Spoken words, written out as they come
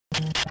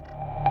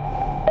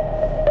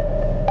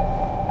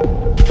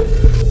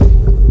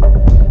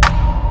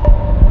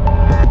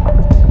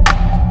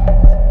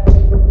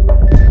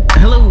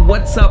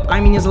What's up?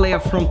 I'm Ignace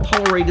Aleya from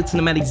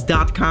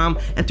ToleratedCinematics.com,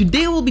 and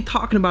today we'll be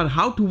talking about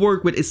how to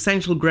work with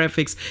essential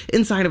graphics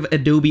inside of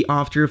Adobe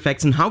After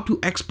Effects and how to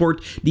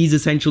export these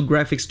essential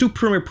graphics to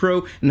Premiere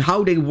Pro and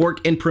how they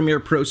work in Premiere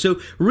Pro. So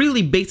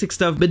really basic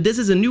stuff, but this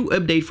is a new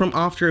update from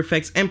After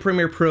Effects and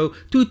Premiere Pro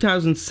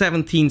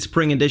 2017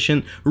 Spring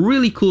Edition.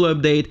 Really cool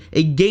update,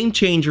 a game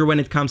changer when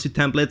it comes to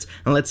templates,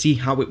 and let's see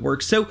how it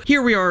works. So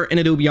here we are in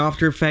Adobe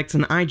After Effects,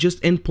 and I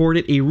just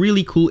imported a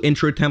really cool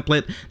intro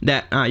template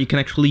that you can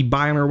actually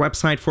buy on our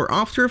website for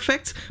After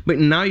Effects, but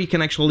now you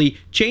can actually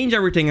change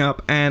everything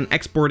up and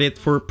export it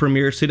for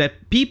Premiere so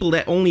that people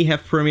that only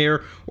have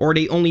Premiere or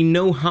they only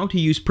know how to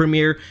use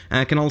Premiere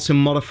can also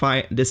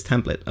modify this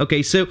template.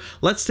 Okay, so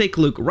let's take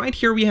a look. Right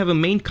here we have a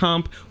main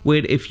comp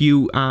with a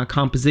few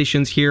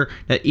compositions here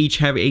that each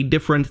have a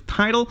different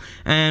title,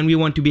 and we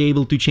want to be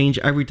able to change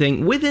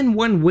everything within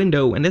one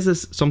window, and this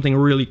is something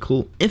really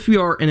cool. If we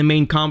are in a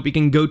main comp, we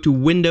can go to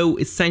Window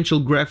Essential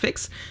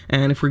Graphics,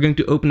 and if we're going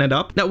to open it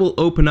up, that will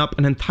open up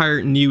an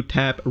entire new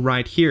tab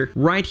right here.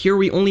 Right here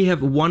we only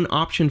have one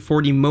option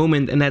for the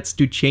moment, and that's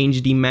to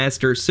change the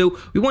master. So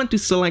we want to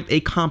select a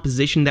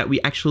composition that we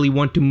actually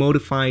want to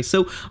modify.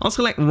 So I'll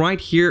select right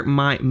here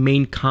my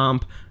main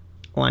comp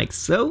like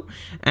so,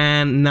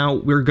 and now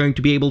we're going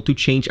to be able to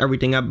change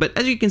everything up. But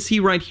as you can see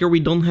right here, we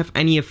don't have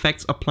any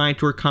effects applied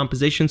to our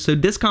composition, so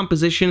this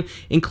composition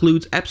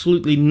includes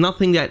absolutely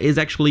nothing that is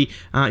actually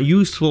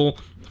useful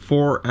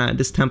for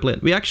this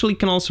template. We actually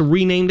can also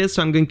rename this,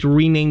 so I'm going to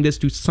rename this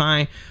to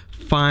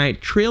Sci-Fi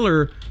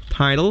Trailer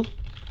Title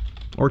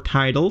or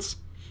Titles,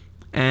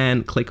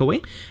 and click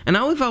away. And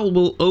now if I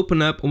will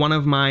open up one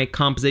of my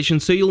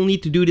compositions, so you'll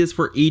need to do this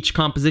for each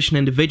composition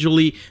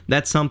individually.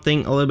 That's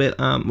something a little bit,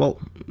 well,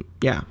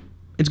 yeah,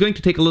 it's going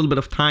to take a little bit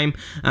of time,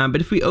 but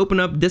if we open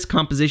up this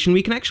composition,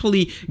 we can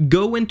actually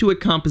go into a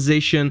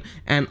composition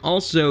and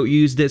also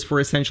use this for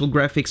essential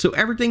graphics. So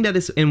everything that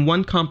is in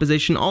one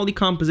composition, all the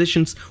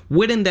compositions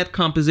within that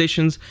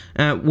composition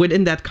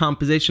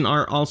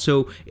are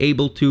also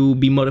able to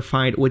be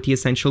modified with the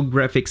essential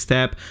graphics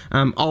tab,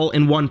 all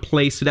in one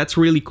place. So that's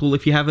really cool.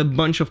 If you have a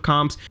bunch of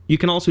comps, you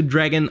can also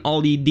drag in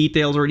all the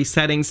details or the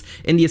settings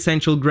in the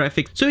essential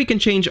graphics, so you can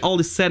change all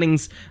the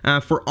settings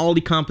for all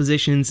the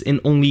compositions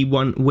in only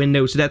one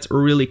window. So that's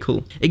really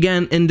cool.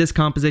 Again, in this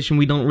composition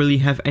we don't really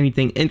have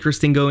anything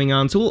interesting going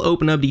on, so we'll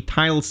open up the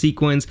title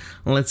sequence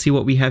and let's see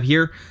what we have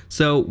here.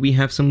 So we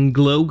have some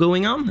glow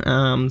going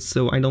on,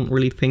 so I don't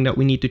really think that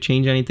we need to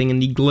change anything in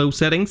the glow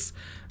settings.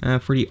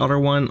 For the other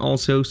one,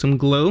 also some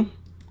glow.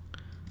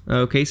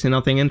 Okay, so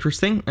nothing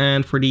interesting.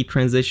 And for the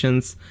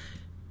transitions,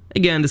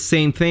 again, the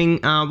same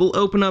thing. We'll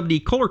open up the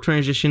color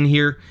transition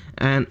here,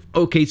 and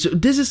okay, so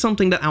this is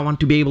something that I want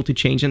to be able to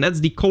change, and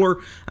that's the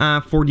color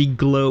for the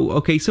glow.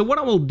 Okay, so what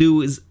I will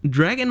do is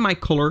drag in my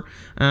color,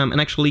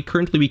 and actually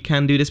currently we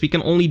can do this. We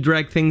can only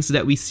drag things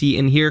that we see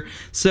in here.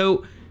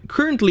 So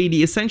currently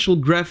the essential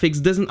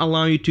graphics doesn't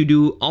allow you to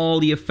do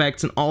all the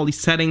effects and all the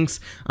settings,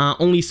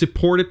 only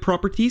supported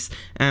properties.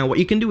 And what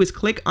you can do is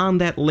click on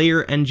that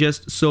layer and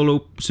just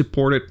solo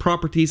supported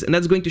properties, and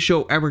that's going to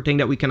show everything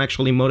that we can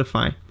actually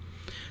modify.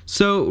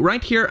 So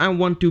right here I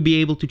want to be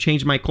able to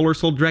change my color,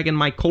 so I'll drag in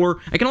my color.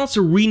 I can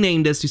also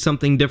rename this to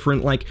something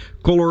different like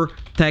color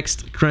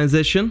text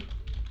transition,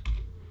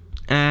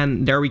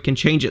 and there we can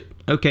change it.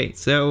 Okay,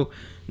 so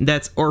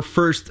that's our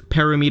first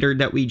parameter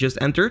that we just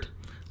entered.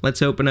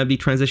 Let's open up the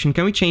transition.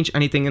 Can we change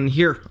anything in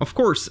here? Of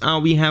course,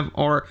 we have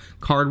our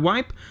card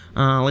wipe.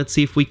 Let's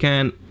see if we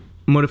can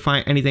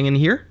modify anything in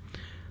here.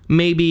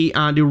 Maybe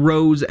the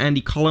rows and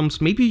the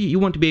columns, maybe you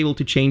want to be able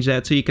to change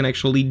that, so you can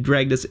actually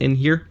drag this in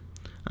here.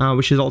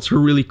 Which is also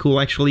really cool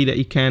actually that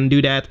you can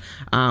do that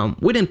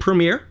within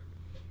Premiere.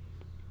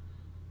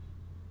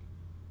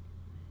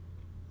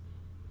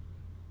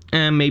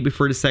 And maybe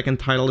for the second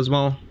title as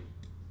well.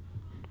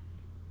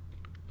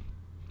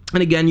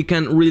 And again, you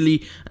can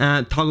really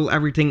toggle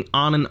everything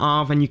on and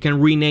off, and you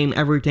can rename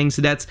everything, so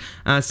that's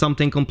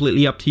something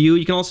completely up to you.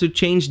 You can also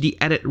change the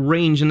edit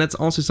range, and that's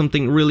also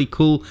something really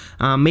cool,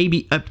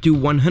 maybe up to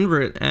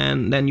 100,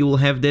 and then you will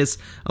have this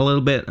a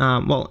little bit,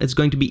 well, it's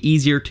going to be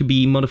easier to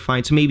be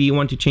modified. So maybe you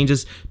want to change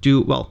this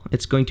to, well,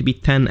 it's going to be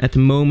 10 at the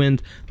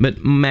moment,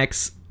 but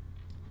max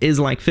is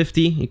like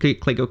 50. You could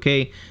click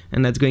OK,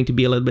 and that's going to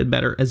be a little bit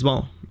better as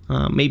well.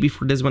 Maybe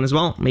for this one as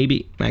well,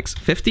 maybe max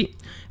 50.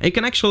 And you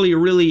can actually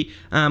really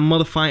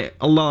modify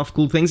a lot of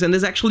cool things, and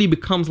this actually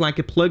becomes like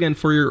a plugin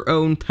for your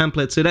own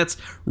template, so that's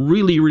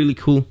really, really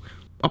cool.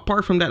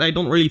 Apart from that, I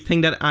don't really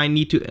think that I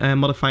need to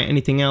modify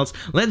anything else.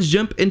 Let's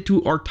jump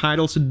into our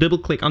title. So double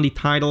click on the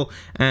title,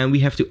 and we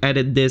have to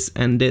edit this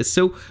and this.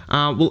 So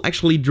we'll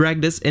actually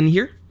drag this in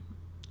here.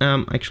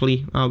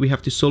 We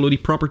have to solo the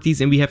properties,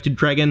 and we have to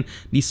drag in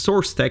the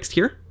source text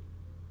here.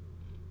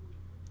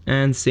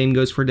 And same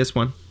goes for this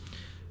one.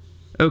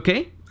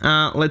 Okay,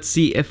 let's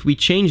see if we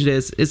change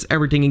this. Is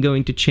everything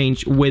going to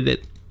change with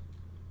it?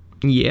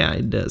 Yeah,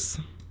 it does.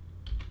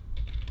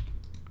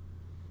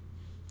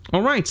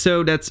 Alright,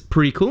 so that's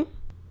pretty cool.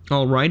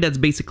 Alright, that's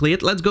basically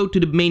it. Let's go to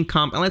the main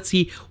comp and let's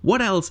see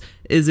what else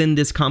is in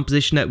this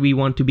composition that we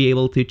want to be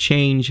able to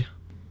change.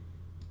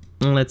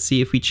 And let's see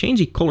if we change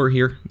the color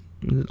here.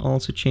 Is it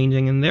also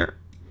changing in there?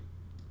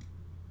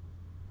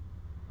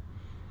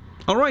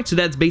 Alright, so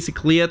that's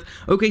basically it.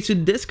 Okay, so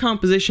this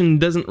composition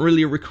doesn't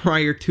really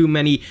require too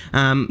many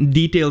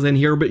details in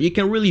here, but you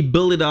can really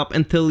build it up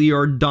until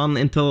you're done,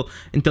 until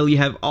you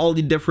have all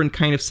the different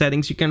kind of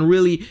settings. You can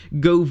really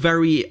go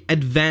very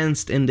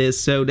advanced in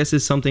this, so this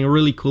is something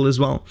really cool as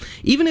well.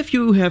 Even if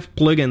you have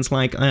plugins,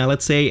 like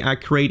let's say I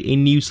create a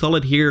new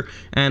solid here,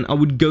 and I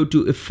would go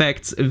to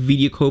Effects,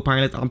 Video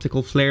Copilot,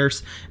 Optical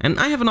Flares, and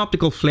I have an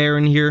optical flare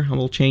in here. I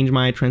will change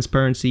my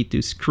transparency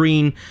to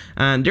screen,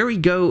 and there we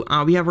go.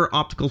 We have our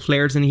optical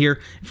flares in here.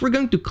 If we're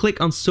going to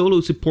click on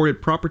solo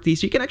supported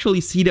properties, you can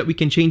actually see that we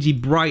can change the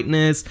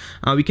brightness,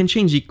 we can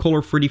change the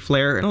color for the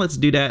flare, and let's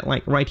do that.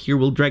 Like right here,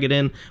 we'll drag it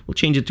in, we'll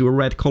change it to a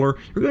red color.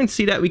 You're going to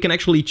see that we can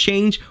actually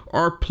change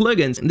our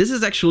plugins, and this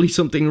is actually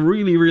something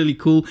really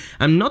cool.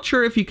 I'm not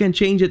sure if you can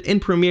change it in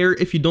Premiere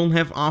if you don't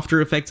have After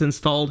Effects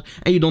installed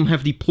and you don't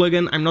have the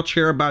plugin. I'm not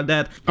sure about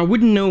that. I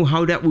wouldn't know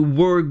how that would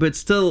work, but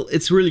still,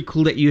 it's really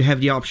cool that you have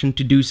the option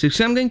to do so.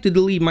 So I'm going to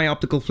delete my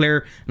optical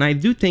flare, and I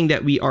do think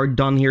that we are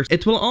done here.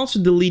 It will also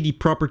delete the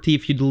property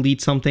if you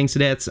delete something, so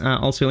that's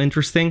also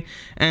interesting.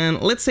 And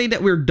let's say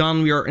that we're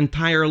done, we are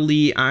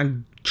entirely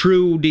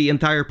through the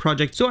entire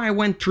project. So I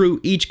went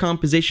through each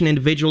composition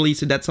individually,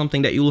 so that's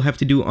something that you'll have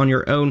to do on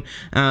your own.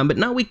 But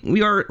now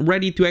we are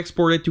ready to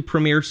export it to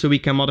Premiere, so we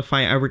can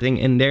modify everything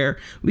in there.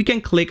 We can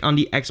click on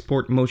the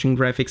Export Motion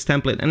Graphics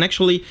template, and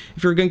actually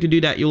if you're going to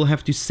do that, you'll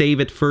have to save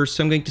it first.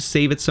 So I'm going to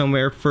save it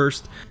somewhere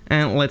first,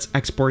 and let's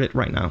export it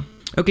right now.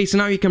 Okay, so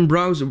now you can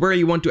browse where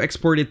you want to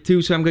export it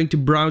to. So I'm going to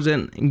browse it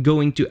and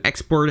going to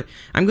export it.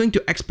 I'm going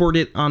to export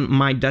it on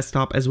my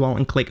desktop as well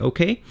and click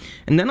OK.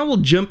 And then I will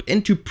jump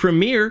into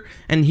Premiere,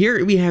 and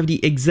here we have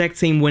the exact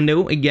same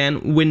window.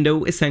 Again,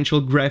 Window,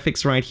 Essential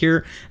Graphics right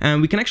here. And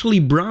we can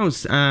actually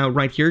browse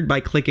right here by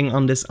clicking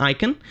on this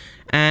icon.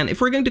 And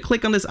if we're going to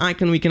click on this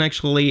icon, we can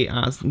actually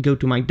go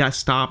to my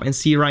desktop and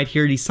see right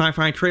here the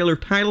sci-fi trailer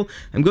title.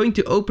 I'm going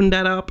to open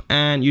that up,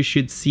 and you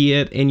should see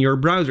it in your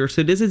browser.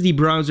 So this is the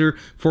browser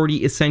for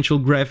the Essential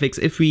Graphics.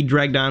 If we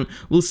drag down,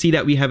 we'll see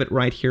that we have it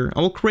right here.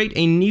 I will create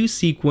a new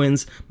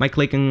sequence by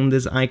clicking on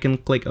this icon,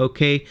 click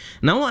OK.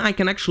 Now I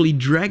can actually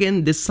drag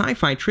in this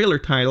sci-fi trailer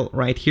title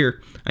right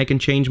here. I can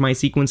change my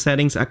sequence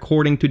settings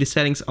according to the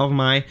settings of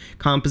my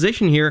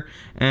composition here.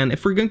 And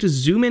if we're going to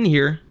zoom in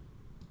here,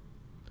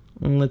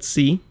 let's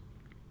see,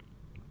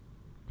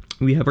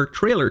 we have our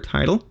trailer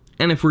title.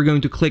 And if we're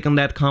going to click on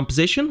that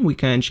composition, we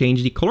can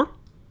change the color,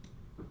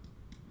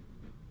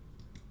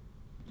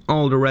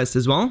 all the rest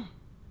as well.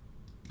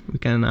 We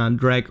can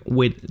drag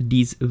with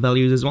these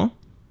values as well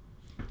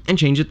and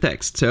change the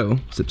text. So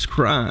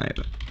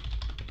subscribe.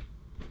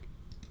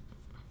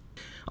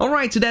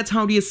 Alright, so that's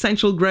how the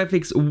Essential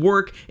Graphics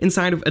work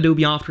inside of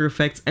Adobe After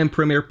Effects and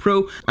Premiere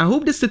Pro. I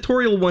hope this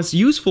tutorial was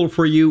useful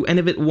for you, and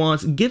if it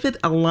was, give it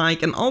a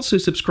like and also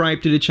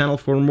subscribe to the channel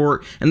for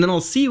more. And then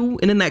I'll see you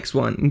in the next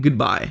one.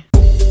 Goodbye.